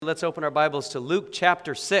Let's open our Bibles to Luke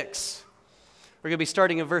chapter 6. We're going to be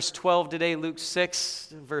starting in verse 12 today, Luke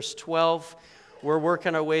 6, verse 12. We're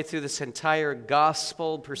working our way through this entire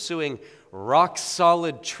gospel, pursuing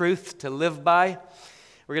rock-solid truth to live by.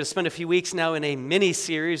 We're going to spend a few weeks now in a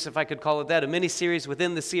mini-series, if I could call it that, a mini-series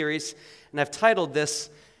within the series, and I've titled this,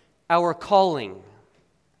 Our Calling.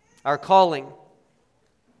 Our Calling.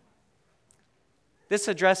 This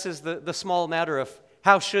addresses the small matter of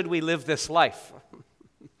how should we live this life?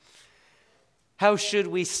 How should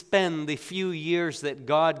we spend the few years that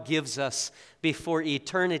God gives us before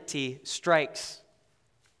eternity strikes?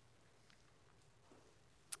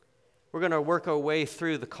 We're going to work our way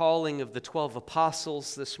through the calling of the 12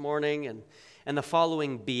 apostles this morning and the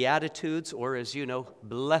following beatitudes, or as you know,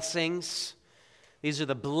 blessings. These are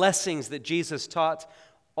the blessings that Jesus taught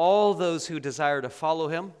all those who desire to follow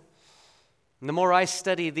him. And the more I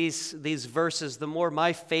study these verses, the more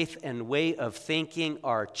my faith and way of thinking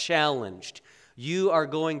are challenged. You are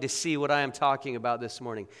going to see what I am talking about this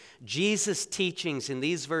morning. Jesus' teachings in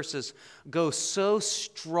these verses go so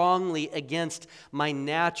strongly against my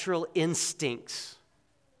natural instincts.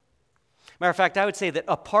 Matter of fact, I would say that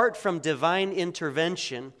apart from divine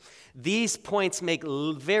intervention, these points make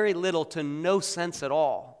very little to no sense at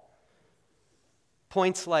all.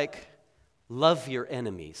 Points like, love your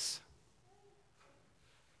enemies.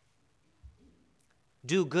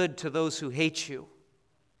 Do good to those who hate you.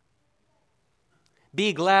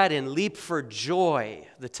 Be glad and leap for joy,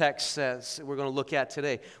 the text says, we're going to look at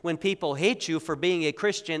today, when people hate you for being a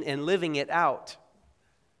Christian and living it out.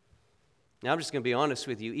 Now, I'm just going to be honest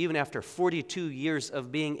with you. Even after 42 years of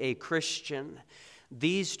being a Christian,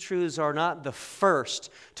 these truths are not the first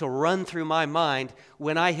to run through my mind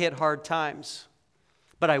when I hit hard times.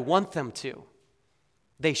 But I want them to.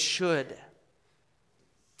 They should.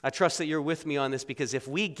 I trust that you're with me on this, because if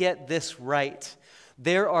we get this right,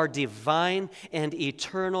 there are divine and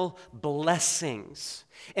eternal blessings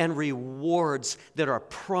and rewards that are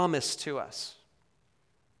promised to us.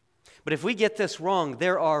 But if we get this wrong,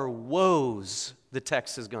 there are woes, the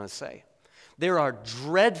text is going to say. There are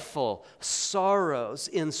dreadful sorrows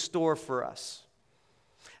in store for us.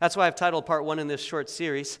 That's why I've titled part one in this short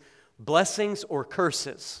series, Blessings or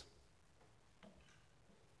Curses.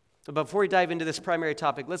 But before we dive into this primary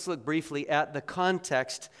topic, let's look briefly at the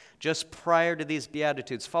context just prior to these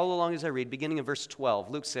Beatitudes. Follow along as I read, beginning in verse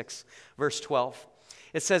 12, Luke 6, verse 12.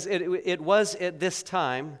 It says, it was at this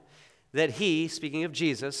time that he, speaking of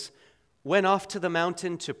Jesus, went off to the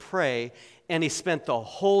mountain to pray, and he spent the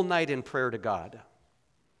whole night in prayer to God.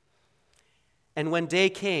 And when day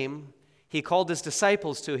came, he called his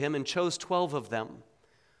disciples to him and chose 12 of them,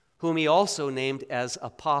 whom he also named as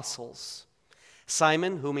apostles.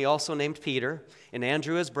 Simon, whom he also named Peter, and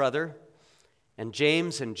Andrew his brother, and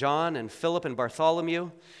James and John and Philip and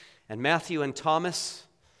Bartholomew, and Matthew and Thomas,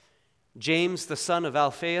 James the son of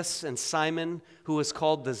Alphaeus, and Simon, who was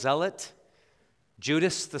called the Zealot,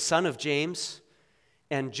 Judas the son of James,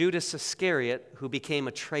 and Judas Iscariot, who became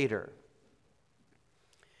a traitor.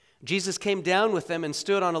 Jesus came down with them and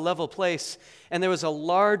stood on a level place, and there was a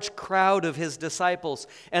large crowd of his disciples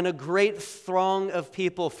and a great throng of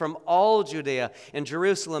people from all Judea and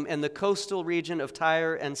Jerusalem and the coastal region of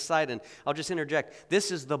Tyre and Sidon. I'll just interject.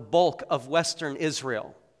 This is the bulk of western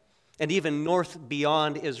Israel and even north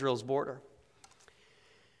beyond Israel's border,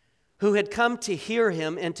 who had come to hear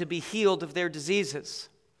him and to be healed of their diseases.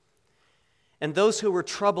 And those who were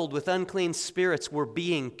troubled with unclean spirits were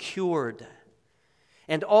being cured.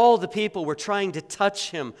 And all the people were trying to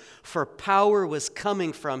touch him, for power was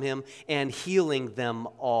coming from him and healing them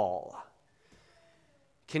all.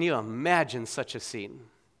 Can you imagine such a scene?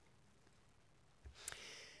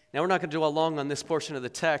 Now, we're not going to dwell long on this portion of the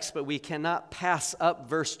text, but we cannot pass up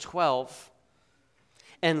verse 12.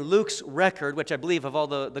 And Luke's record, which I believe of all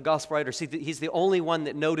the gospel writers, he's the only one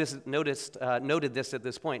that noted this at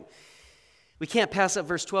this point. We can't pass up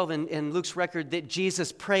verse 12 in Luke's record that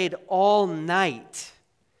Jesus prayed all night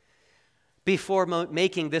before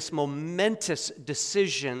making this momentous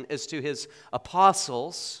decision as to his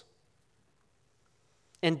apostles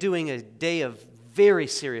and doing a day of very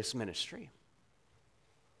serious ministry.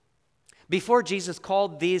 Before Jesus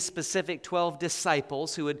called these specific 12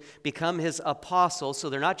 disciples who would become his apostles, so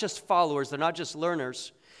they're not just followers, they're not just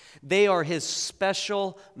learners, they are his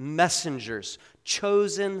special messengers,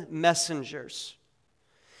 chosen messengers.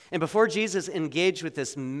 And before Jesus engaged with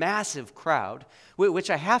this massive crowd, which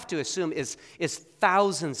I have to assume is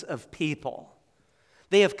thousands of people,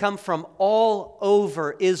 they have come from all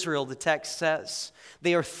over Israel, the text says.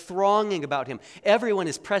 They are thronging about him. Everyone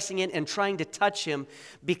is pressing in and trying to touch him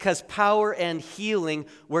because power and healing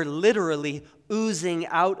were literally oozing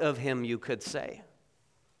out of him, you could say.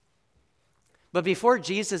 But before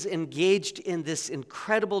Jesus engaged in this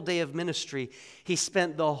incredible day of ministry, he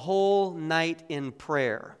spent the whole night in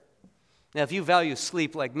prayer. Now, if you value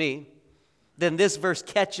sleep like me, then this verse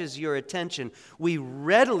catches your attention. We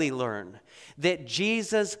readily learn that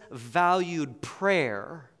Jesus valued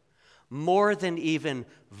prayer more than even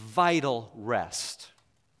vital rest.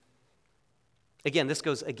 Again, this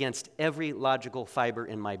goes against every logical fiber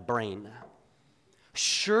in my brain.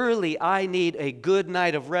 Surely I need a good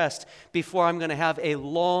night of rest before I'm going to have a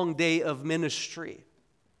long day of ministry.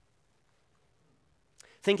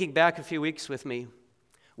 Thinking back a few weeks with me,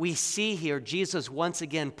 we see here Jesus once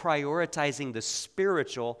again prioritizing the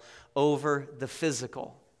spiritual over the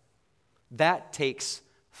physical. That takes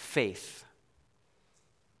faith.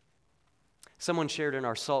 Someone shared in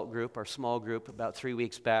our SALT group, our small group, about 3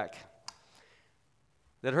 weeks back,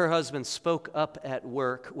 that her husband spoke up at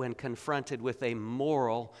work when confronted with a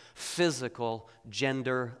moral, physical,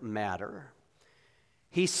 gender matter.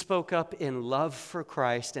 He spoke up in love for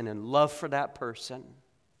Christ and in love for that person,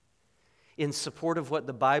 in support of what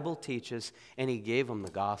the Bible teaches, and he gave them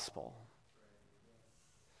the gospel.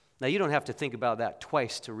 Now, you don't have to think about that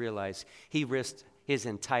twice to realize he risked his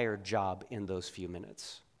entire job in those few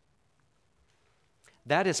minutes.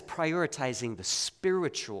 That is prioritizing the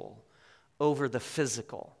spiritual over the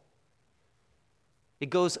physical. It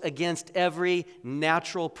goes against every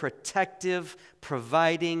natural protective,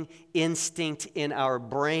 providing instinct in our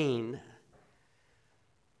brain.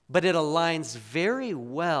 But it aligns very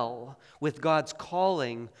well with God's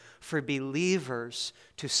calling for believers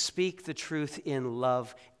to speak the truth in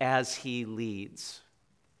love as he leads.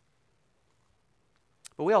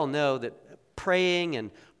 But we all know that praying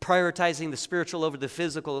and prioritizing the spiritual over the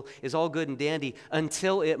physical is all good and dandy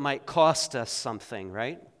until it might cost us something,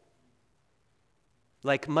 right?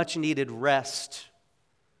 Like much needed rest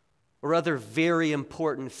or other very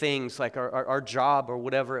important things like our job or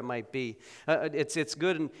whatever it might be. It's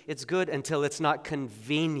good until it's not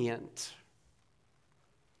convenient.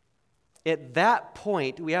 At that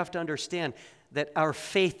point, we have to understand that our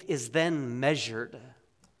faith is then measured.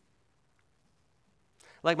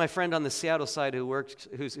 Like my friend on the Seattle side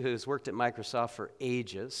who's worked at Microsoft for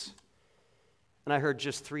ages, and I heard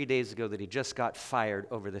just 3 days ago that he just got fired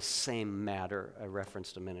over the same matter I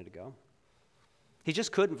referenced a minute ago. He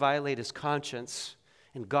just couldn't violate his conscience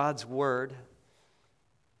and God's word,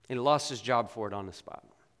 and he lost his job for it on the spot.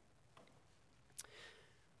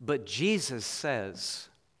 But Jesus says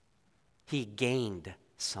he gained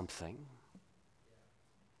something.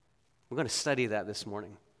 We're going to study that this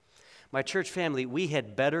morning. My church family, we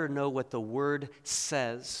had better know what the Word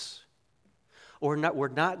says, or we're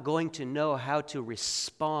not going to know how to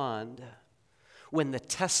respond when the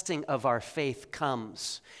testing of our faith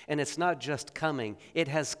comes. And it's not just coming, it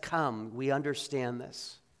has come. We understand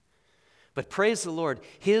this. But praise the Lord,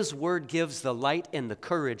 His Word gives the light and the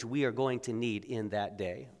courage we are going to need in that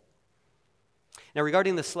day. Now,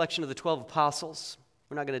 regarding the selection of the 12 apostles,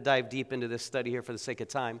 we're not going to dive deep into this study here for the sake of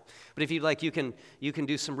time. But if you'd like, you can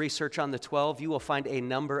do some research on the 12. You will find a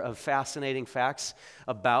number of fascinating facts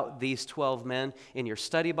about these 12 men in your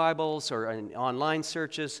study Bibles or in online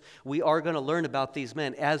searches. We are going to learn about these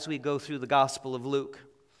men as we go through the Gospel of Luke.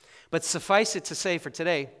 But suffice it to say for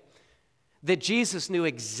today that Jesus knew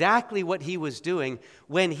exactly what he was doing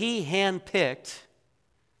when he handpicked,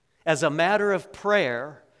 as a matter of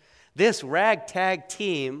prayer, this ragtag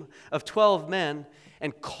team of 12 men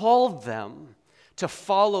and called them to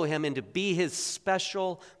follow him and to be his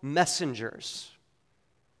special messengers.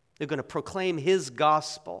 They're going to proclaim his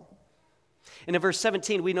gospel. And in verse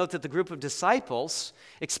 17, we note that the group of disciples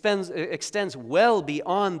extends well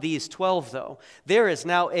beyond these 12, though. There is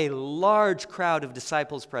now a large crowd of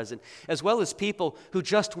disciples present, as well as people who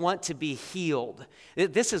just want to be healed.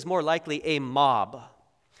 This is more likely a mob,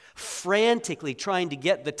 frantically trying to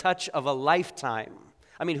get the touch of a lifetime.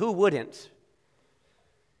 I mean, who wouldn't?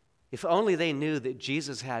 If only they knew that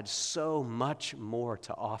Jesus had so much more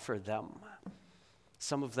to offer them.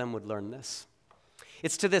 Some of them would learn this.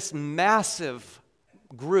 It's to this massive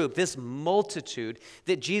group, this multitude,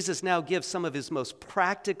 that Jesus now gives some of his most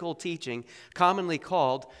practical teaching, commonly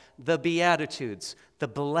called the Beatitudes, the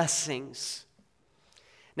blessings.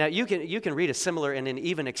 Now, you can read a similar and an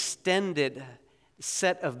even extended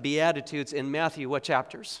set of Beatitudes in Matthew. What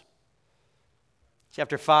chapters?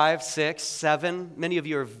 Chapter 5, 6, 7. Many of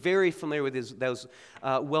you are very familiar with those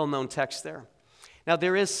well-known texts there. Now,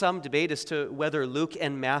 there is some debate as to whether Luke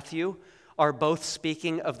and Matthew are both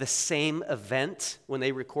speaking of the same event when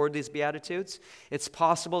they record these Beatitudes. It's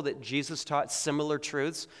possible that Jesus taught similar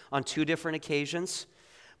truths on two different occasions,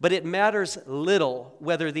 But it matters little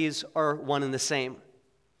whether these are one and the same,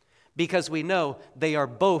 because we know they are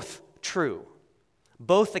both true.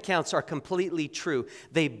 Both accounts are completely true.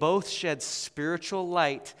 They both shed spiritual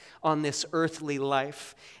light on this earthly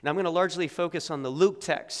life. And I'm going to largely focus on the Luke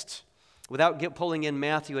text without pulling in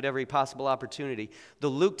Matthew at every possible opportunity. The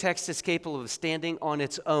Luke text is capable of standing on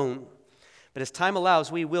its own. But as time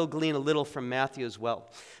allows, we will glean a little from Matthew as well.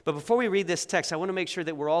 But before we read this text, I want to make sure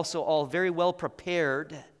that we're also all very well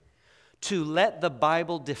prepared to let the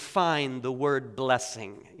Bible define the word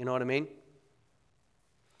blessing. You know what I mean?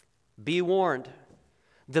 Be warned.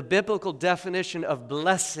 The biblical definition of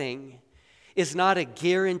blessing is not a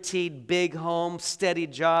guaranteed big home, steady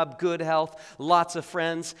job, good health, lots of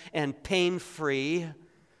friends, and pain-free,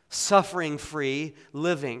 suffering-free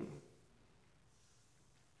living.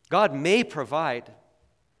 God may provide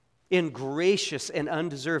in gracious and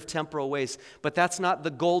undeserved temporal ways, but that's not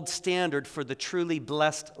the gold standard for the truly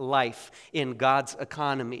blessed life in God's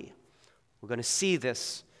economy. We're going to see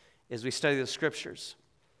this as we study the Scriptures.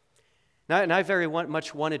 And I very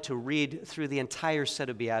much wanted to read through the entire set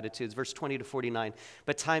of Beatitudes, verse 20 to 49,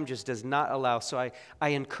 but time just does not allow. So I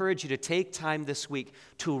encourage you to take time this week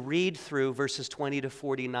to read through verses 20 to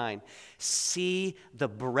 49. See the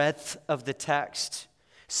breadth of the text.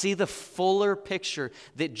 See the fuller picture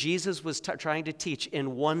that Jesus was trying to teach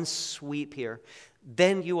in one sweep here.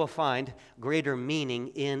 Then you will find greater meaning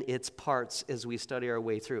in its parts as we study our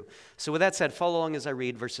way through. So with that said, follow along as I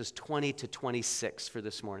read verses 20 to 26 for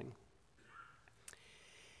this morning.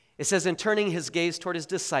 It says, "And turning his gaze toward his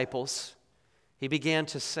disciples, he began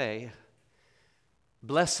to say,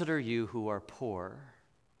 'Blessed are you who are poor,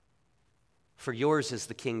 for yours is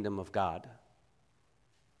the kingdom of God.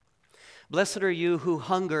 Blessed are you who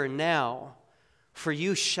hunger now, for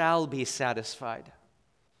you shall be satisfied.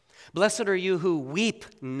 Blessed are you who weep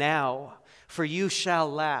now, for you shall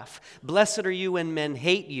laugh. Blessed are you when men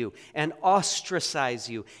hate you and ostracize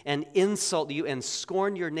you and insult you and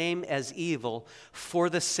scorn your name as evil for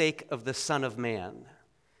the sake of the Son of Man.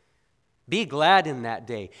 Be glad in that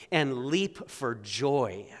day and leap for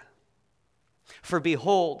joy. For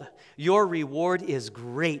behold, your reward is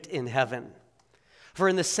great in heaven. For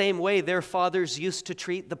in the same way their fathers used to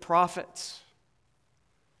treat the prophets.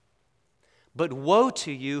 But woe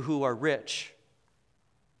to you who are rich,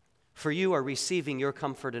 for you are receiving your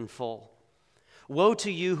comfort in full. Woe to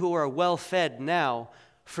you who are well fed now,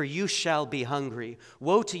 for you shall be hungry.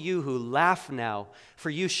 Woe to you who laugh now, for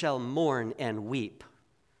you shall mourn and weep.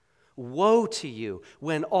 Woe to you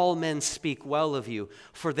when all men speak well of you,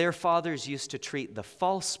 for their fathers used to treat the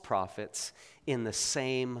false prophets in the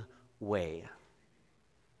same way.'"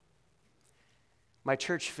 My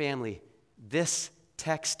church family, this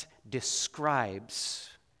text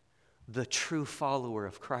describes the true follower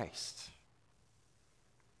of Christ.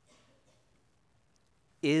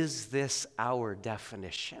 Is this our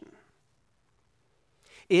definition?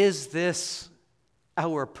 Is this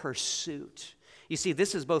our pursuit? You see,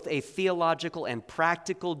 this is both a theological and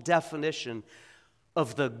practical definition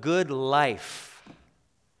of the good life.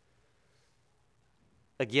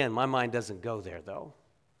 Again, my mind doesn't go there, though.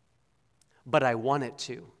 But I want it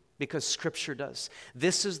to, because Scripture does.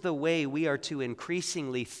 This is the way we are to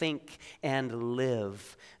increasingly think and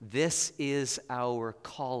live. This is our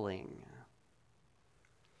calling.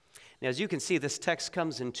 Now, as you can see, this text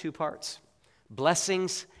comes in two parts: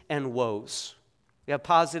 blessings and woes. We have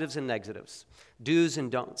positives and negatives, do's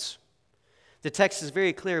and don'ts. The text is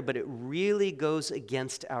very clear, but it really goes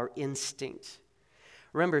against our instinct.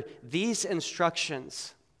 Remember, these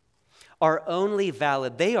instructions are only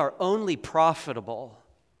valid, they are only profitable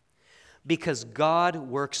because God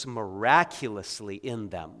works miraculously in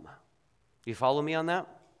them. You follow me on that?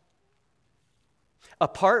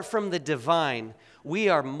 Apart from the divine, we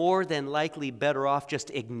are more than likely better off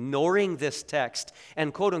just ignoring this text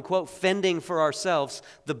and quote-unquote fending for ourselves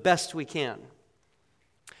the best we can.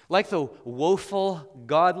 Like the woeful,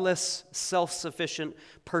 godless, self-sufficient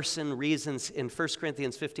person reasons in 1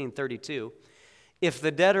 Corinthians 15:32, "If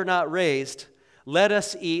the dead are not raised, let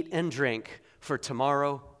us eat and drink, for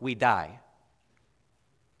tomorrow we die."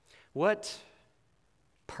 What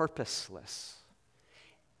purposeless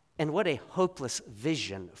and what a hopeless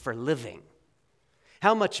vision for living.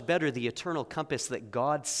 How much better the eternal compass that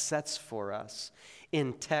God sets for us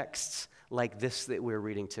in texts like this that we're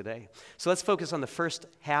reading today. So let's focus on the first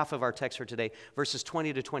half of our text for today, verses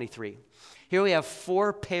 20 to 23. Here we have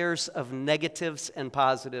four pairs of negatives and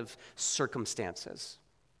positive circumstances.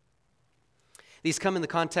 These come in the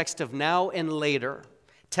context of now and later,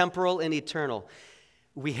 temporal and eternal.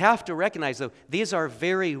 We have to recognize, though, these are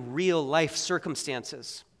very real life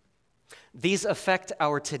circumstances. These affect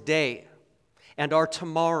our today and our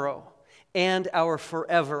tomorrow and our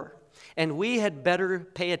forever. And we had better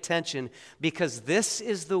pay attention, because this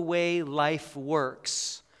is the way life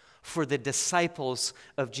works for the disciples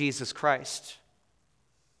of Jesus Christ.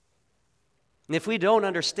 And if we don't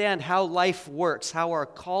understand how life works, how our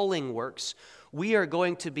calling works, we are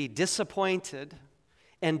going to be disappointed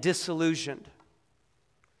and disillusioned.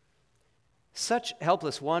 Such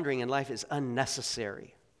helpless wandering in life is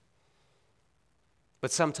unnecessary.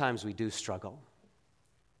 But sometimes we do struggle,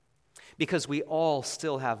 because we all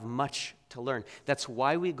still have much to learn. That's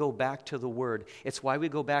why we go back to the Word. It's why we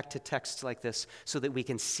go back to texts like this, so that we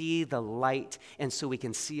can see the light and so we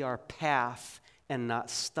can see our path and not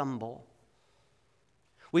stumble.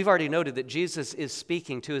 We've already noted that Jesus is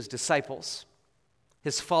speaking to his disciples,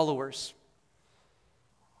 his followers.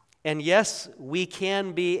 And yes, we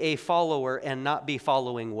can be a follower and not be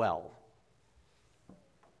following well.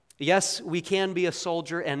 Yes, we can be a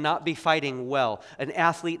soldier and not be fighting well, an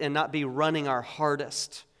athlete and not be running our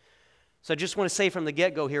hardest. So I just want to say from the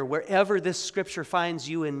get-go here, wherever this scripture finds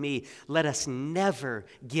you and me, let us never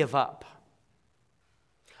give up.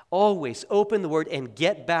 Always open the Word and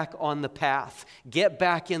get back on the path. Get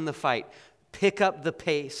back in the fight. Pick up the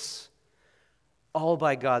pace. All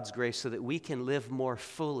by God's grace, so that we can live more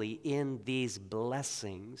fully in these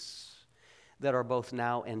blessings that are both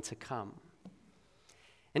now and to come.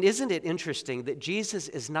 And isn't it interesting that Jesus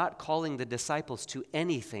is not calling the disciples to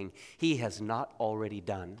anything he has not already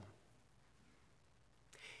done?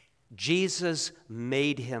 Jesus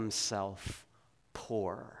made himself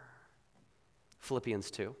poor. Philippians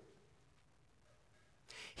 2.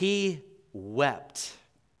 He wept.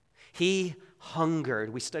 He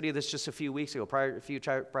hungered. We studied this just a few weeks ago,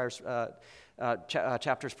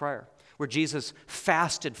 chapters prior, where Jesus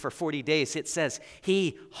fasted for 40 days. It says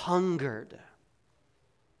he hungered.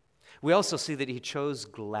 We also see that he chose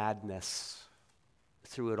gladness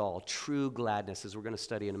through it all, true gladness, as we're going to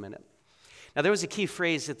study in a minute. Now, there was a key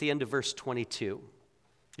phrase at the end of verse 22.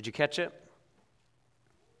 Did you catch it?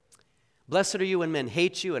 Blessed are you when men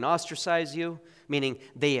hate you and ostracize you, meaning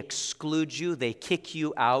they exclude you, they kick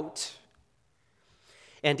you out,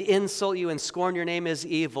 and insult you and scorn your name as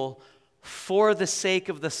evil for the sake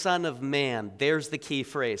of the Son of Man. There's the key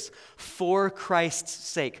phrase. For Christ's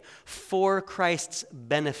sake, for Christ's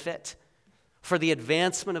benefit, for the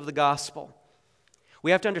advancement of the gospel.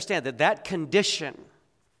 We have to understand that condition,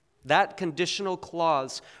 that conditional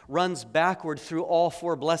clause, runs backward through all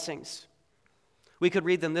four blessings. We could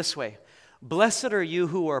read them this way. Blessed are you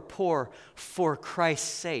who are poor for Christ's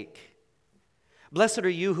sake. Blessed are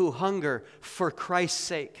you who hunger for Christ's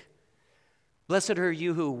sake. Blessed are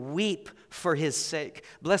you who weep for his sake.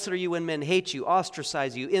 Blessed are you when men hate you,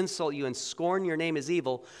 ostracize you, insult you, and scorn your name as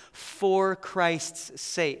evil for Christ's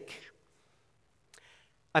sake.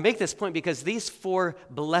 I make this point because these four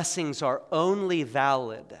blessings are only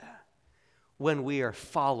valid when we are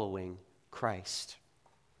following Christ.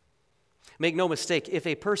 Make no mistake, if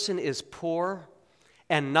a person is poor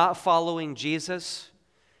and not following Jesus,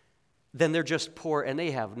 then they're just poor and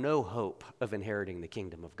they have no hope of inheriting the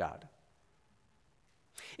kingdom of God.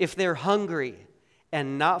 If they're hungry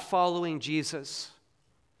and not following Jesus,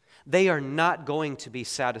 they are not going to be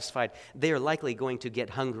satisfied. They are likely going to get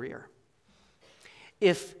hungrier.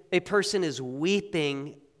 If a person is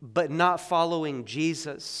weeping but not following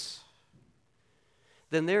Jesus,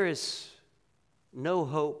 then there is no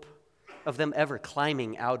hope of them ever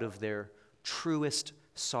climbing out of their truest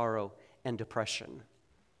sorrow and depression.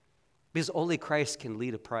 Because only Christ can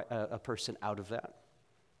lead a person out of that.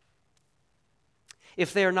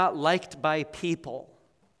 If they are not liked by people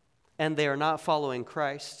and they are not following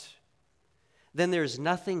Christ, then there's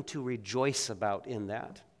nothing to rejoice about in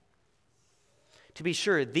that. To be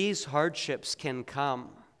sure, these hardships can come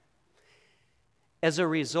as a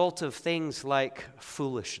result of things like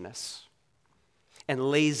foolishness and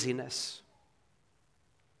laziness.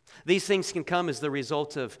 These things can come as the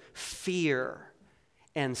result of fear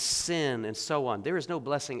and sin and so on. There is no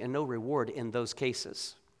blessing and no reward in those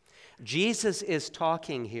cases. Jesus is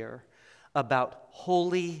talking here about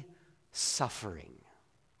holy suffering.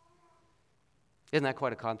 Isn't that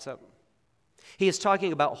quite a concept? He is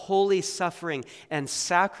talking about holy suffering and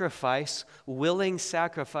sacrifice, willing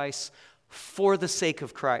sacrifice for the sake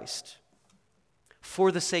of Christ,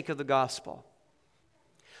 for the sake of the gospel.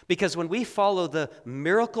 Because when we follow the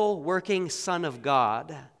miracle-working Son of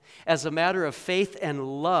God as a matter of faith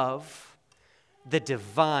and love, the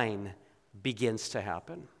divine begins to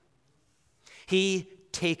happen. He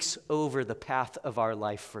takes over the path of our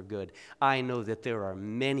life for good. I know that there are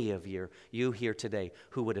many of you here today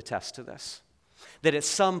who would attest to this. That at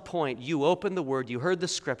some point you opened the Word, you heard the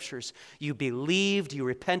Scriptures, you believed, you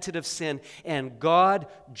repented of sin, and God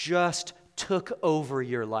just took over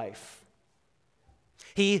your life.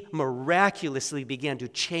 He miraculously began to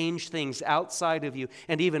change things outside of you,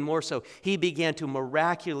 and even more so, He began to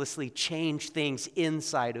miraculously change things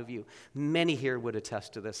inside of you. Many here would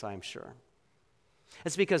attest to this, I'm sure.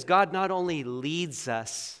 It's because God not only leads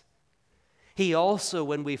us, He also,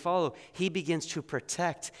 when we follow, He begins to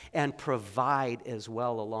protect and provide as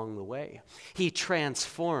well along the way. He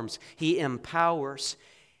transforms, He empowers,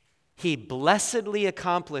 He blessedly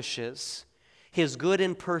accomplishes His good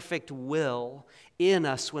and perfect will in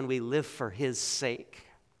us when we live for His sake.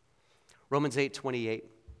 Romans 8:28.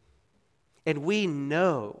 And we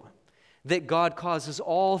know that God causes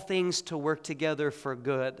all things to work together for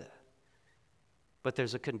good. But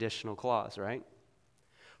there's a conditional clause, right?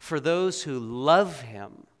 For those who love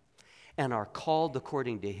Him and are called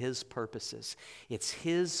according to His purposes. It's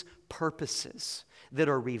His purposes that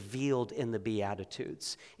are revealed in the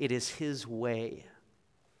Beatitudes. It is His way.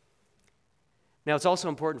 Now, it's also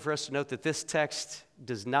important for us to note that this text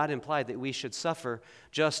does not imply that we should suffer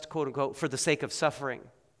just, quote unquote, for the sake of suffering.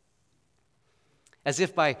 As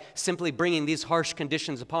if by simply bringing these harsh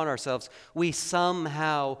conditions upon ourselves, we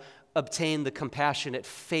somehow obtain the compassionate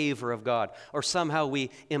favor of God, or somehow we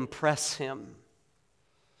impress Him.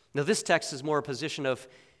 Now, this text is more a position of,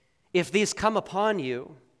 if these come upon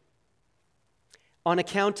you on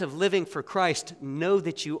account of living for Christ, know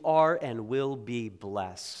that you are and will be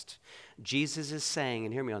blessed. Jesus is saying,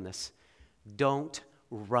 and hear me on this, don't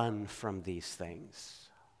run from these things.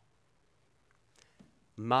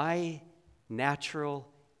 My natural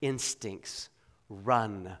instincts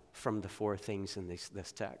run from the four things in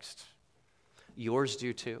this text. Yours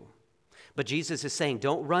do too. But Jesus is saying,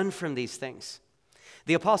 don't run from these things.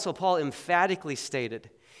 The Apostle Paul emphatically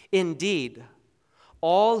stated, indeed,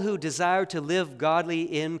 all who desire to live godly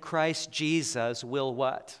in Christ Jesus will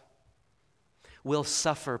what? Will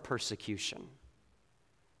suffer persecution.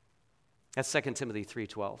 That's 2 Timothy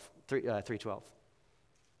 3:12.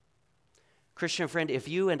 Christian friend, if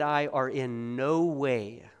you and I are in no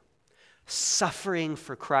way suffering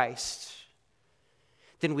for Christ,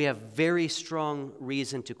 then we have very strong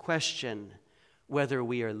reason to question whether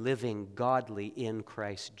we are living godly in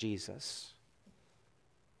Christ Jesus.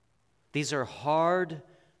 These are hard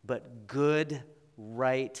but good,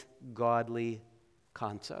 right, godly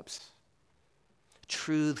concepts.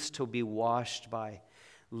 Truths to be washed by.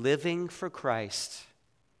 Living for Christ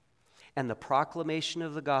and the proclamation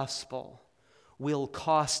of the gospel will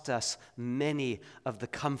cost us many of the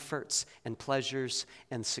comforts and pleasures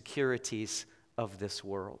and securities of this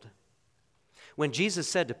world. When Jesus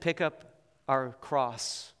said to pick up our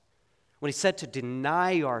cross, when He said to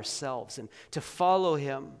deny ourselves and to follow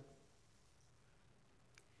Him,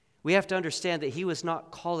 we have to understand that He was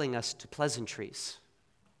not calling us to pleasantries.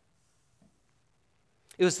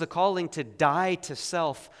 It was the calling to die to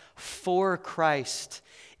self for Christ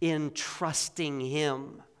in trusting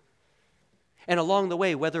Him. And along the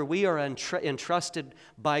way, whether we are entrusted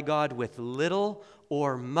by God with little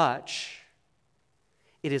or much,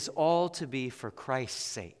 it is all to be for Christ's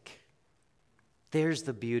sake. There's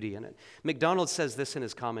the beauty in it. MacDonald says this in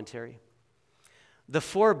his commentary. The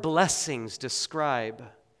four blessings describe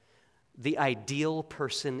the ideal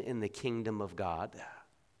person in the kingdom of God.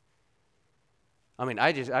 I mean,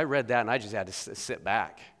 I read that and I just had to sit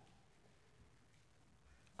back.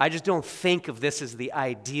 I just don't think of this as the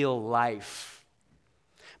ideal life.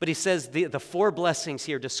 But he says the four blessings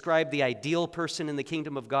here describe the ideal person in the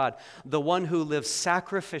kingdom of God, the one who lives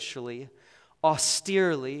sacrificially,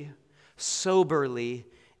 austerely, soberly,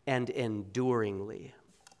 and enduringly.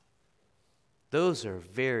 Those are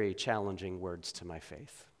very challenging words to my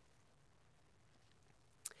faith.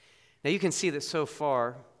 Now you can see that so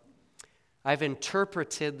far, I've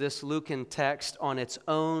interpreted this Lucan text on its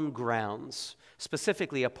own grounds,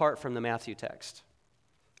 specifically apart from the Matthew text,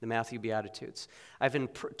 the Matthew Beatitudes. I've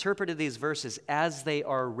interpreted these verses as they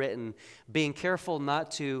are written, being careful not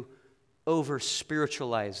to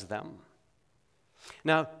over-spiritualize them.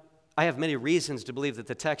 Now, I have many reasons to believe that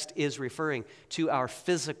the text is referring to our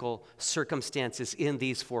physical circumstances in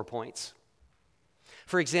these 4 points.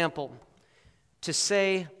 For example, to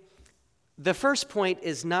say the first point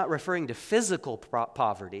is not referring to physical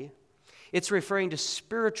poverty, it's referring to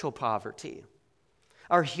spiritual poverty,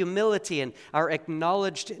 our humility and our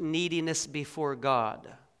acknowledged neediness before God.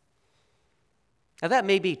 Now that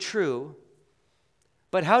may be true,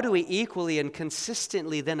 but how do we equally and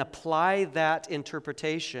consistently then apply that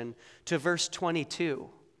interpretation to verse 22?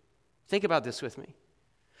 Think about this with me.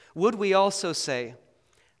 Would we also say,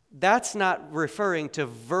 That's not referring to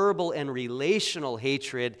verbal and relational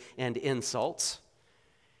hatred and insults.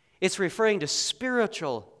 It's referring to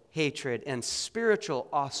spiritual hatred and spiritual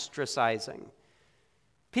ostracizing.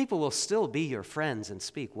 People will still be your friends and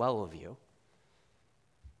speak well of you.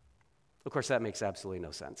 Of course, that makes absolutely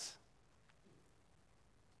no sense.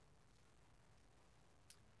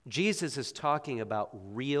 Jesus is talking about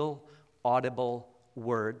real, audible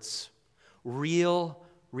words, real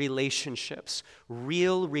relationships,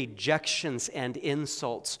 real rejections and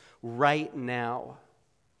insults right now.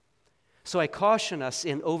 So I caution us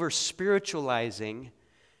in over-spiritualizing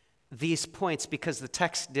these points because the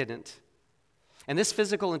text didn't. And this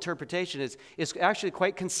physical interpretation is actually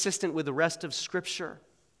quite consistent with the rest of Scripture.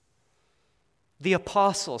 The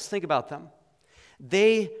apostles, think about them.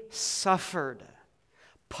 They suffered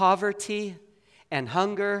poverty and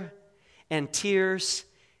hunger and tears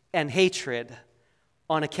and hatred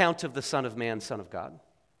on account of the Son of Man, Son of God.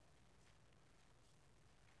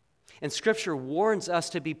 And Scripture warns us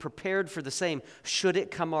to be prepared for the same should it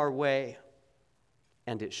come our way,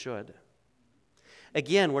 and it should.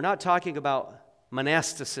 Again, we're not talking about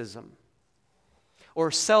monasticism or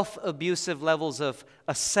self-abusive levels of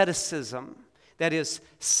asceticism, that is,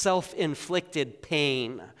 self-inflicted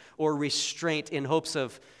pain or restraint in hopes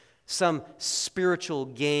of some spiritual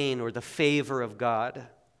gain or the favor of God.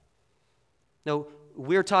 No,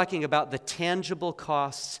 we're talking about the tangible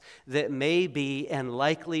costs that may be and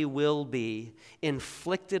likely will be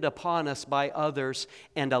inflicted upon us by others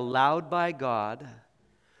and allowed by God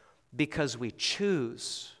because we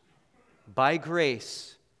choose, by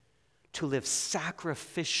grace, to live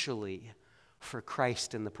sacrificially for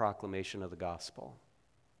Christ in the proclamation of the gospel.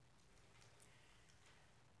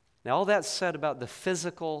 Now, all that said about the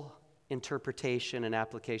physical interpretation and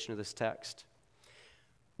application of this text,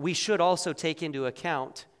 we should also take into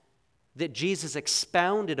account that Jesus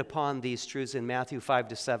expounded upon these truths in Matthew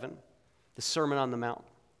 5-7, the Sermon on the Mount.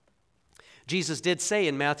 Jesus did say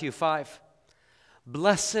in Matthew 5,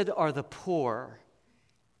 "Blessed are the poor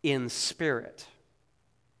in spirit."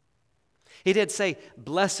 He did say,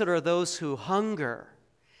 "Blessed are those who hunger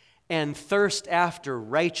and thirst after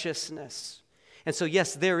righteousness." And so,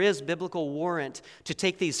 yes, there is biblical warrant to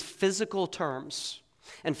take these physical terms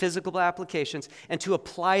and physical applications and to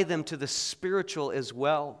apply them to the spiritual as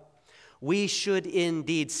well. We should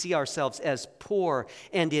indeed see ourselves as poor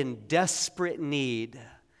and in desperate need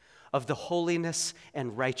of the holiness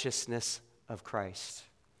and righteousness of Christ,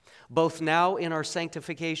 both now in our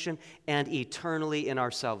sanctification and eternally in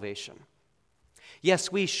our salvation.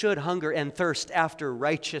 Yes, we should hunger and thirst after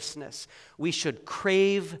righteousness. We should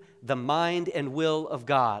crave the mind and will of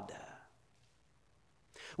God.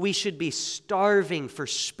 We should be starving for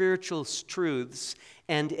spiritual truths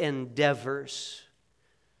and endeavors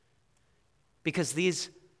because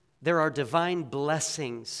there are divine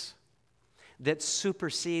blessings that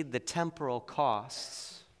supersede the temporal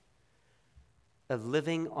costs of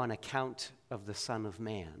living on account of the Son of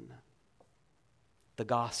Man, the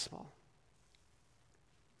gospel.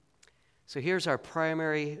 So here's our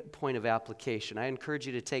primary point of application. I encourage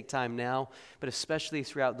you to take time now, but especially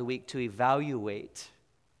throughout the week, to evaluate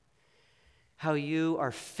how you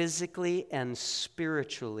are physically and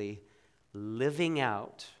spiritually living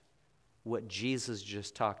out what Jesus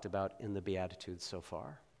just talked about in the Beatitudes so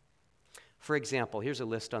far. For example, here's a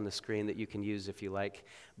list on the screen that you can use if you like.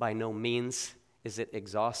 By no means is it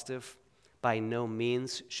exhaustive. By no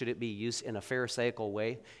means should it be used in a Pharisaical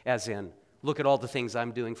way, as in, look at all the things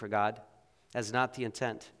I'm doing for God. That's not the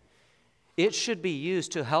intent. It should be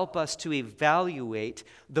used to help us to evaluate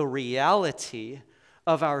the reality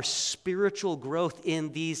of our spiritual growth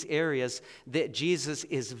in these areas that Jesus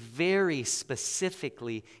is very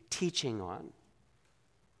specifically teaching on.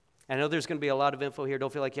 I know there's going to be a lot of info here.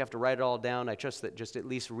 Don't feel like you have to write it all down. I trust that just at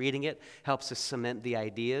least reading it helps us cement the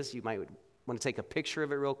ideas. You might want to take a picture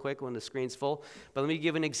of it real quick when the screen's full. But let me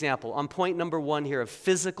give an example. On point number 1 here of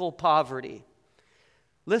physical poverty,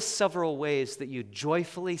 list several ways that you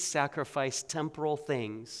joyfully sacrifice temporal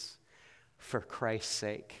things for Christ's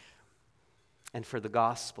sake and for the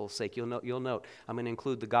gospel's sake. You'll note I'm going to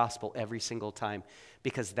include the gospel every single time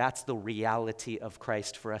because that's the reality of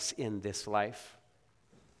Christ for us in this life.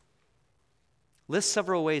 List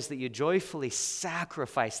several ways that you joyfully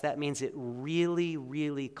sacrifice. That means it really,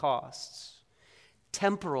 really costs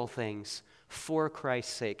temporal things for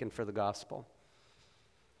Christ's sake and for the gospel.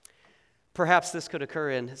 Perhaps this could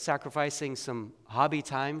occur in sacrificing some hobby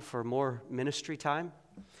time for more ministry time.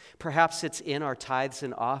 Perhaps it's in our tithes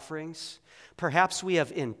and offerings. Perhaps we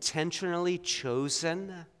have intentionally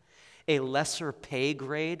chosen a lesser pay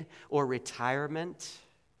grade or retirement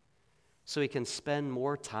so he can spend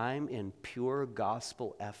more time in pure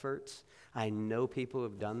gospel efforts. I know people who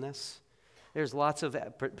have done this. There's lots of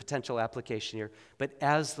potential application here, but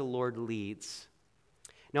as the Lord leads.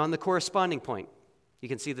 Now, on the corresponding point, you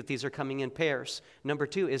can see that these are coming in pairs. Number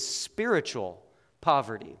 2 is spiritual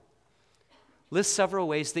poverty. List several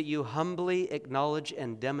ways that you humbly acknowledge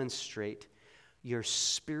and demonstrate your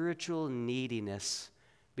spiritual neediness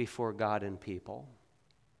before God and people.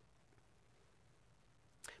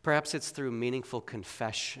 Perhaps it's through meaningful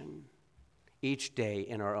confession each day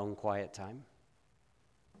in our own quiet time.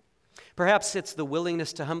 Perhaps it's the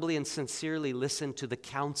willingness to humbly and sincerely listen to the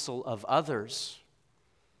counsel of others.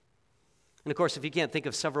 And of course, if you can't think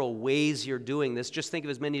of several ways you're doing this, just think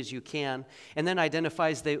of as many as you can, and then identify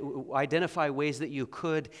ways that you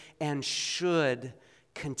could and should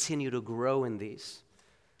continue to grow in these.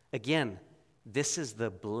 Again, this is the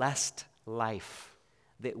blessed life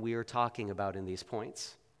that we are talking about in these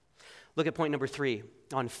points. Look at point number 3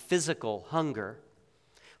 on physical hunger.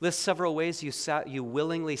 List several ways you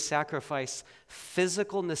willingly sacrifice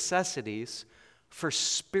physical necessities for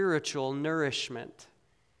spiritual nourishment.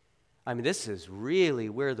 I mean, this is really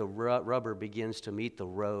where the rubber begins to meet the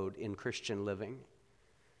road in Christian living.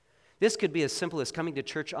 This could be as simple as coming to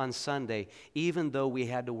church on Sunday, even though we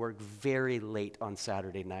had to work very late on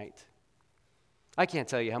Saturday night. I can't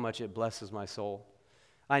tell you how much it blesses my soul.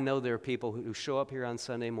 I know there are people who show up here on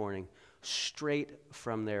Sunday morning straight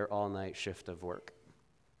from their all-night shift of work.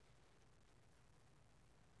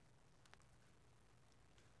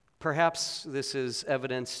 Perhaps this is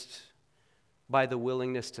evidenced by the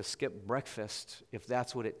willingness to skip breakfast if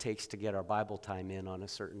that's what it takes to get our Bible time in on a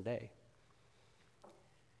certain day.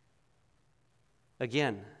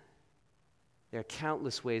 Again, there are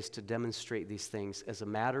countless ways to demonstrate these things as a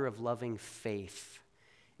matter of loving faith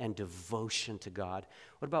and devotion to God.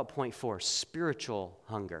 What about point 4, spiritual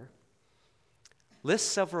hunger?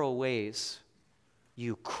 List several ways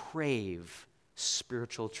you crave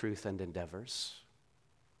spiritual truth and endeavors.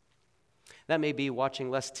 That may be watching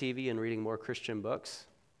less TV and reading more Christian books.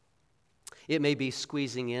 It may be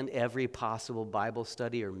squeezing in every possible Bible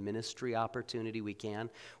study or ministry opportunity we can,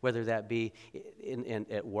 whether that be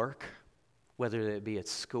at work, whether it be at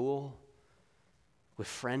school, with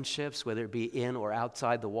friendships, whether it be in or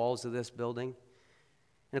outside the walls of this building.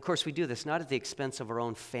 And of course, we do this not at the expense of our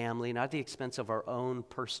own family, not at the expense of our own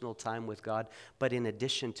personal time with God, but in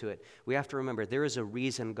addition to it. We have to remember there is a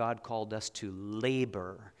reason God called us to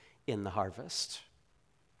labor in the harvest.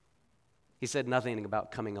 He said nothing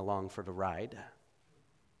about coming along for the ride.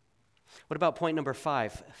 What about point number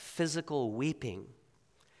 5, physical weeping?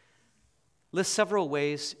 List several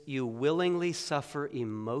ways you willingly suffer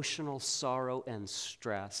emotional sorrow and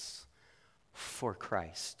stress for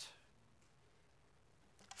Christ,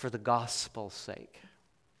 for the gospel's sake.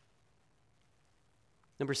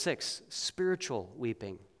 Number 6, spiritual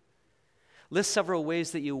weeping. List several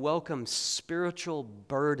ways that you welcome spiritual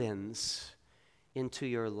burdens into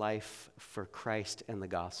your life for Christ and the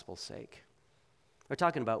gospel's sake. We're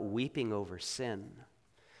talking about weeping over sin,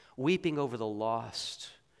 weeping over the lost,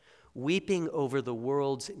 weeping over the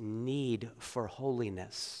world's need for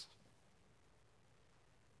holiness.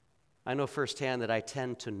 I know firsthand that I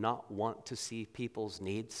tend to not want to see people's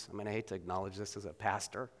needs. I mean, I hate to acknowledge this as a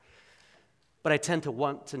pastor, but I tend to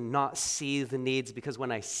want to not see the needs because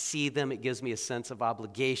when I see them, it gives me a sense of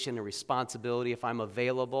obligation and responsibility if I'm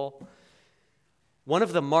available. One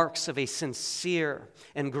of the marks of a sincere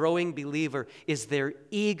and growing believer is their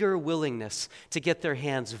eager willingness to get their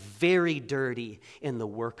hands very dirty in the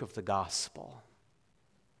work of the gospel.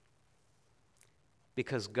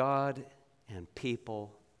 Because God and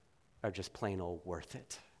people are just plain old worth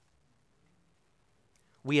it.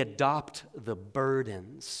 We adopt the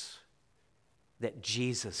burdens that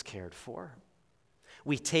Jesus cared for.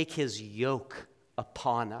 We take his yoke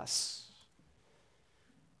upon us.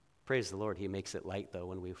 Praise the Lord, he makes it light, though,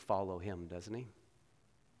 when we follow him, doesn't he?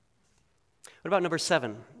 What about number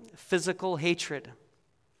 7, physical hatred?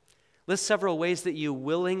 List several ways that you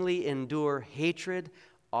willingly endure hatred,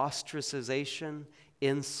 ostracization,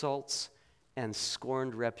 insults, and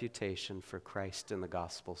scorned reputation for Christ and the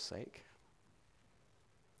gospel's sake.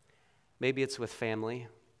 Maybe it's with family.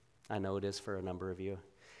 I know it is for a number of you.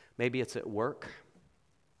 Maybe it's at work.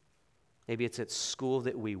 Maybe it's at school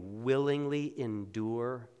that we willingly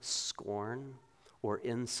endure scorn or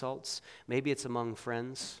insults. Maybe it's among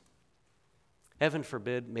friends. Heaven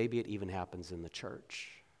forbid, maybe it even happens in the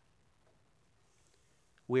church.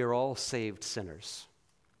 We are all saved sinners.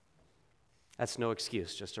 That's no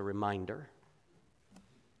excuse, just a reminder.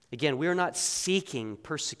 Again, we are not seeking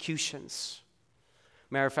persecutions,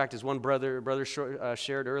 Matter of fact, as one brother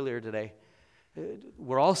shared earlier today,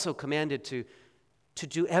 we're also commanded to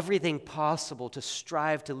do everything possible to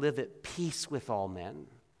strive to live at peace with all men.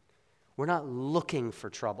 We're not looking for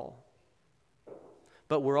trouble,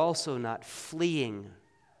 but we're also not fleeing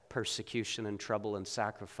persecution and trouble and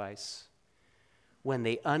sacrifice when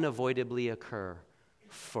they unavoidably occur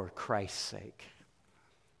for Christ's sake.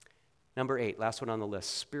 Number 8, last one on the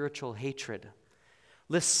list, spiritual hatred.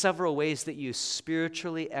 Lists several ways that you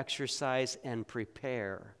spiritually exercise and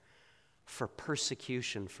prepare for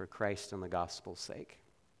persecution for Christ and the gospel's sake.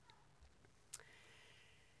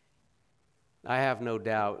 I have no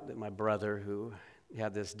doubt that my brother, who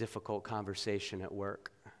had this difficult conversation at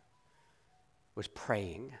work, was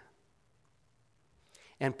praying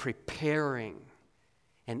and preparing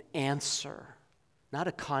an answer, not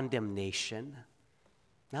a condemnation,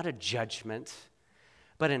 not a judgment,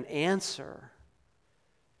 but an answer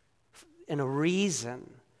and a reason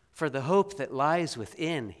for the hope that lies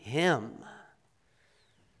within him.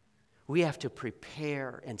 We have to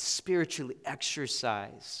prepare and spiritually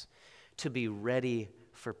exercise to be ready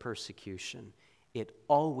for persecution. It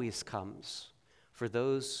always comes for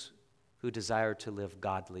those who desire to live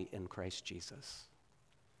godly in Christ Jesus.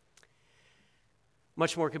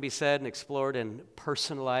 Much more could be said and explored and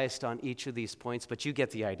personalized on each of these points, but you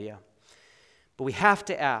get the idea. But we have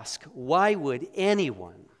to ask, why would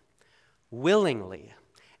anyone willingly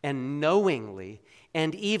and knowingly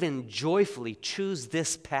and even joyfully choose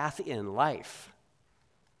this path in life?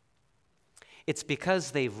 It's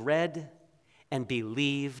because they've read and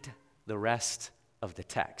believed the rest of the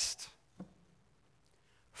text.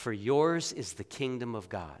 For yours is the kingdom of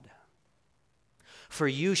God. For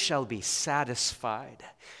you shall be satisfied.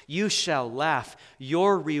 You shall laugh.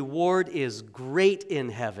 Your reward is great in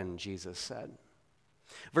heaven, Jesus said.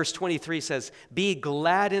 Verse 23 says, be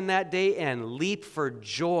glad in that day and leap for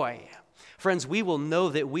joy. Friends, we will know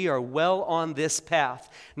that we are well on this path,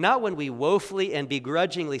 not when we woefully and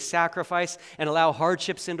begrudgingly sacrifice and allow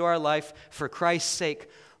hardships into our life for Christ's sake,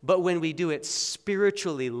 but when we do it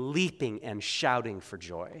spiritually leaping and shouting for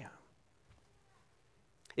joy.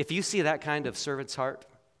 If you see that kind of servant's heart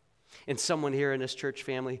in someone here in this church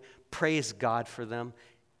family, praise God for them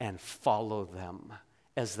and follow them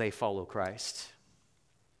as they follow Christ.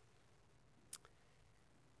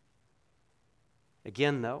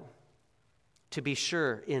 Again, though, to be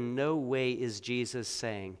sure, in no way is Jesus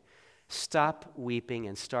saying, stop weeping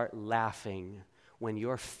and start laughing when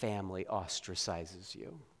your family ostracizes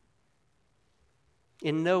you.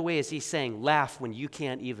 In no way is he saying, laugh when you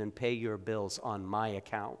can't even pay your bills on my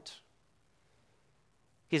account.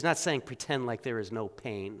 He's not saying pretend like there is no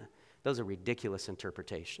pain. Those are ridiculous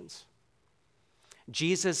interpretations.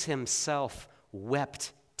 Jesus himself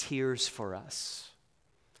wept tears for us.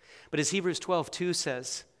 But as Hebrews 12:2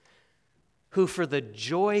 says, who for the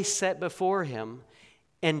joy set before him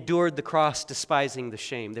endured the cross, despising the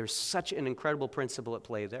shame. There's such an incredible principle at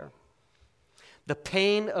play there. The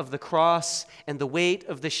pain of the cross and the weight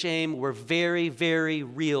of the shame were very, very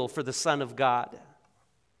real for the Son of God.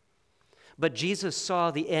 But Jesus saw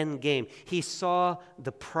the end game. He saw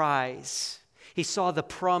the prize. He saw the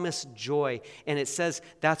promised joy. And it says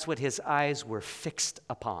that's what his eyes were fixed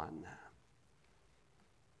upon.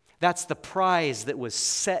 That's the prize that was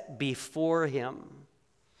set before him.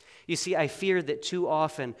 You see, I fear that too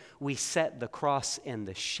often we set the cross and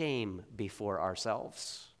the shame before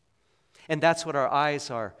ourselves. And that's what our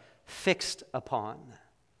eyes are fixed upon.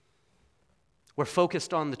 We're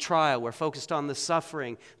focused on the trial. We're focused on the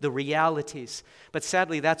suffering, the realities. But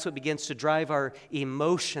sadly, that's what begins to drive our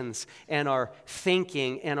emotions and our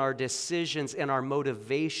thinking and our decisions and our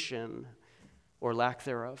motivation or lack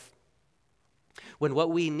thereof. When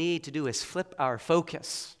what we need to do is flip our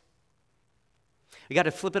focus. We got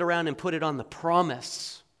to flip it around and put it on the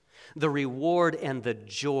promise, the reward, and the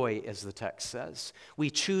joy, as the text says. We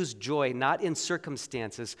choose joy not in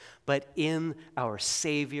circumstances, but in our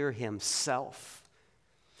Savior himself.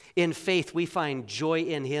 In faith, we find joy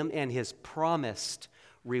in him and his promised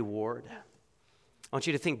reward. I want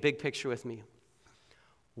you to think big picture with me.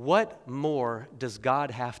 What more does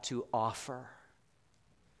God have to offer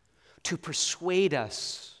to persuade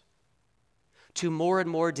us to more and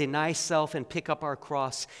more deny self and pick up our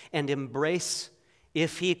cross and embrace,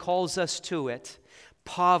 if he calls us to it,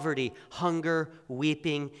 poverty, hunger,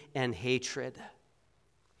 weeping, and hatred?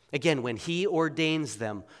 Again, when he ordains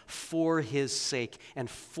them for his sake and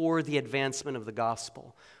for the advancement of the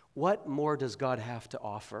gospel, what more does God have to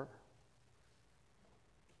offer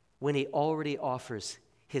when he already offers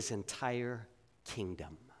his entire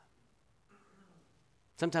kingdom?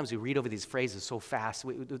 Sometimes we read over these phrases so fast,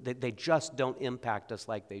 they just don't impact us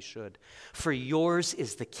like they should. For yours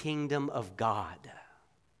is the kingdom of God.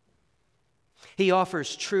 He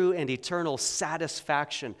offers true and eternal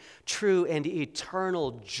satisfaction, true and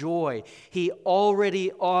eternal joy. He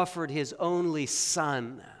already offered his only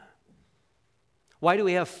Son. Why do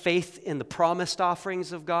we have faith in the promised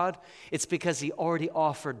offerings of God? It's because he already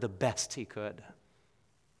offered the best he could.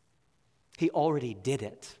 He already did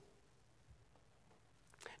it.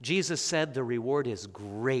 Jesus said the reward is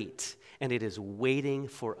great, and it is waiting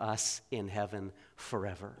for us in heaven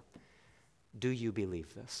forever. Do you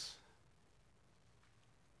believe this?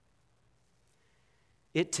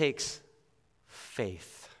 It takes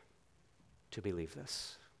faith to believe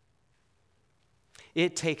this.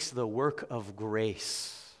 It takes the work of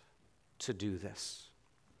grace to do this.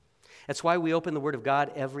 That's why we open the Word of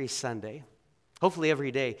God every Sunday, hopefully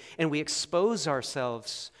every day, and we expose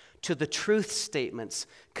ourselves to the truth statements,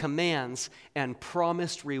 commands, and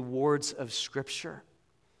promised rewards of Scripture.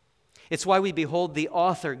 It's why we behold the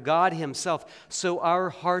author, God himself, so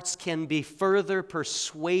our hearts can be further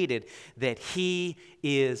persuaded that he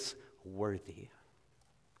is worthy.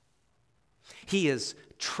 He is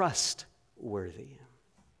trustworthy.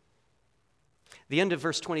 The end of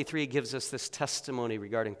verse 23 gives us this testimony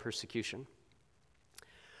regarding persecution.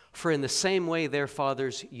 For in the same way their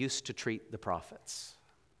fathers used to treat the prophets.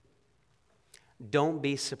 Don't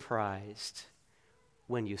be surprised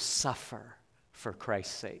when you suffer for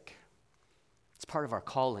Christ's sake. It's part of our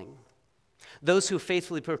calling. Those who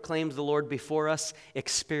faithfully proclaimed the Lord before us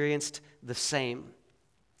experienced the same.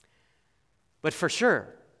 But for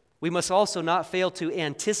sure, we must also not fail to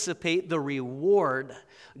anticipate the reward,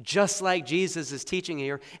 just like Jesus is teaching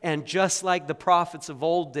here, and just like the prophets of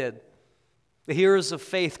old did. The heroes of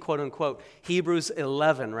faith, quote unquote. Hebrews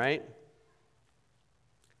 11, right?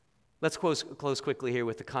 Let's close quickly here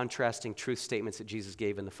with the contrasting truth statements that Jesus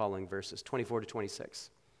gave in the following verses, 24 to 26.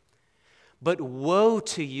 But woe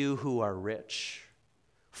to you who are rich,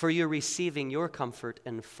 for you're receiving your comfort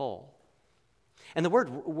in full. And the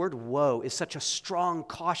word woe is such a strong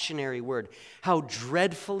cautionary word. How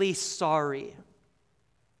dreadfully sorry.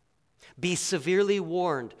 Be severely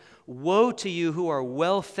warned. Woe to you who are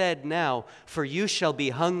well fed now, for you shall be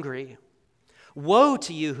hungry. Woe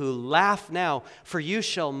to you who laugh now, for you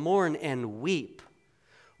shall mourn and weep.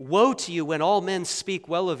 Woe to you when all men speak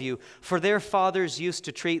well of you, for their fathers used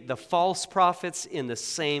to treat the false prophets in the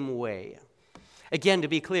same way. Again, to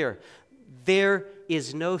be clear, there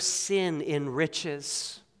is no sin in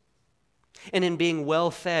riches and in being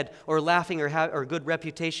well-fed or laughing or good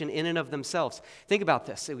reputation in and of themselves. Think about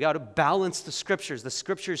this. We've got to balance the Scriptures. The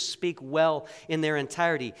Scriptures speak well in their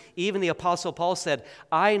entirety. Even the Apostle Paul said,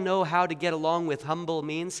 I know how to get along with humble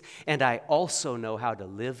means, and I also know how to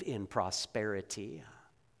live in prosperity.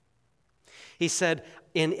 He said,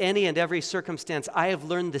 in any and every circumstance, I have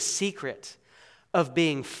learned the secret of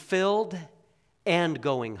being filled and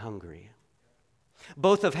going hungry,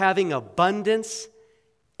 both of having abundance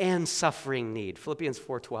and suffering need. Philippians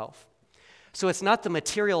 4:12. So it's not the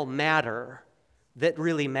material matter that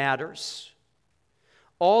really matters.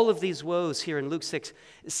 All of these woes here in Luke 6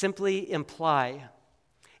 simply imply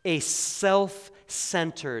a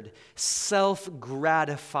self-centered,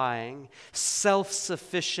 self-gratifying,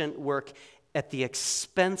 self-sufficient work at the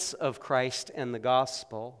expense of Christ and the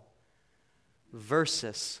gospel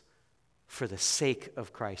versus for the sake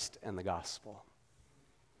of Christ and the gospel.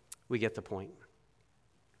 We get the point.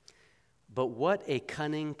 But what a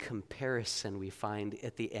cunning comparison we find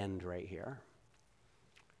at the end right here.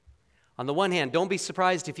 On the one hand, don't be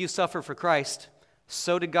surprised if you suffer for Christ.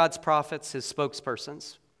 So did God's prophets, his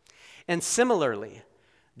spokespersons. And similarly,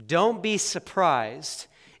 don't be surprised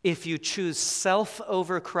if you choose self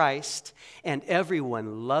over Christ and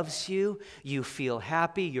everyone loves you, you feel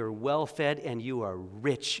happy, you're well-fed, and you are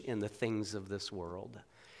rich in the things of this world.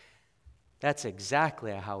 That's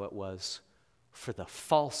exactly how it was for the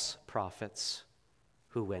false prophets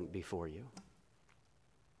who went before you.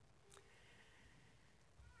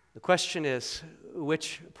 The question is,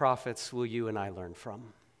 which prophets will you and I learn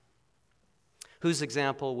from? Whose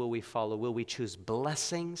example will we follow? Will we choose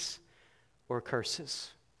blessings or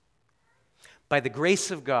curses? By the grace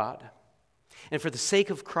of God and for the sake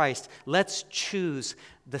of Christ, let's choose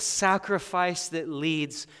the sacrifice that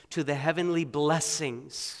leads to the heavenly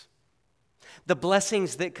blessings. The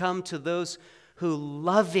blessings that come to those who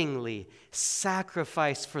lovingly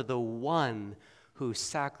sacrifice for the one who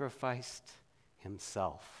sacrificed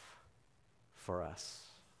himself for us.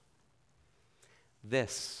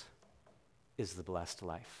 This is the blessed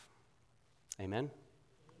life. Amen?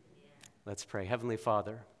 Let's pray. Heavenly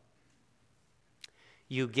Father,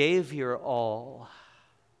 You gave your all,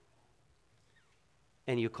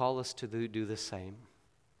 and you call us to do the same.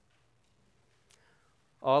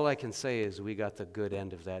 All I can say is we got the good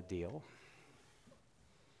end of that deal.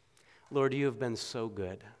 Lord, you have been so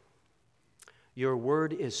good. Your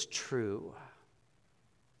word is true.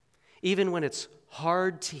 Even when it's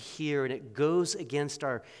hard to hear and it goes against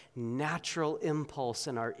our natural impulse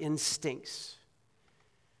and our instincts,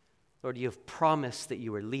 Lord, you have promised that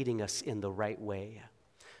you are leading us in the right way,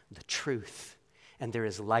 the truth, and there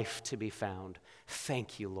is life to be found.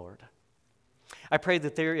 Thank you, Lord. I pray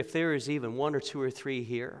that if there is even one or two or three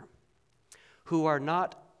here who are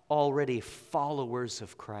not already followers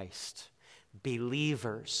of Christ,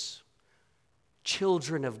 believers,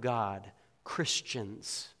 children of God,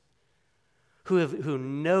 Christians, who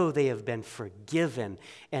know they have been forgiven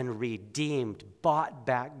and redeemed, bought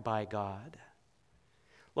back by God,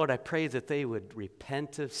 Lord, I pray that they would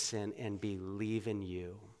repent of sin and believe in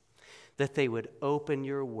you, that they would open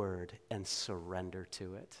your word and surrender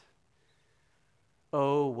to it.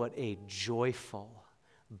 Oh, what a joyful,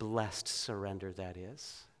 blessed surrender that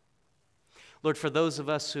is. Lord, for those of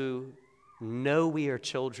us who know we are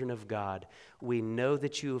children of God, we know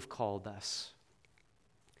that you have called us.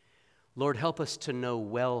 Lord, help us to know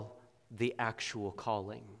well the actual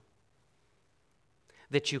calling.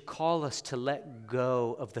 That you call us to let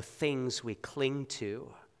go of the things we cling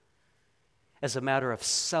to as a matter of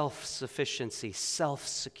self-sufficiency,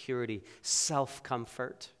 self-security,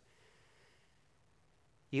 self-comfort.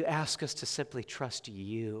 You ask us to simply trust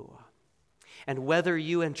you. And whether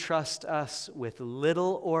you entrust us with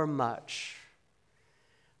little or much,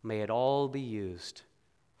 may it all be used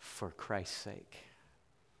for Christ's sake.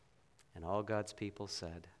 And all God's people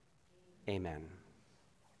said, amen.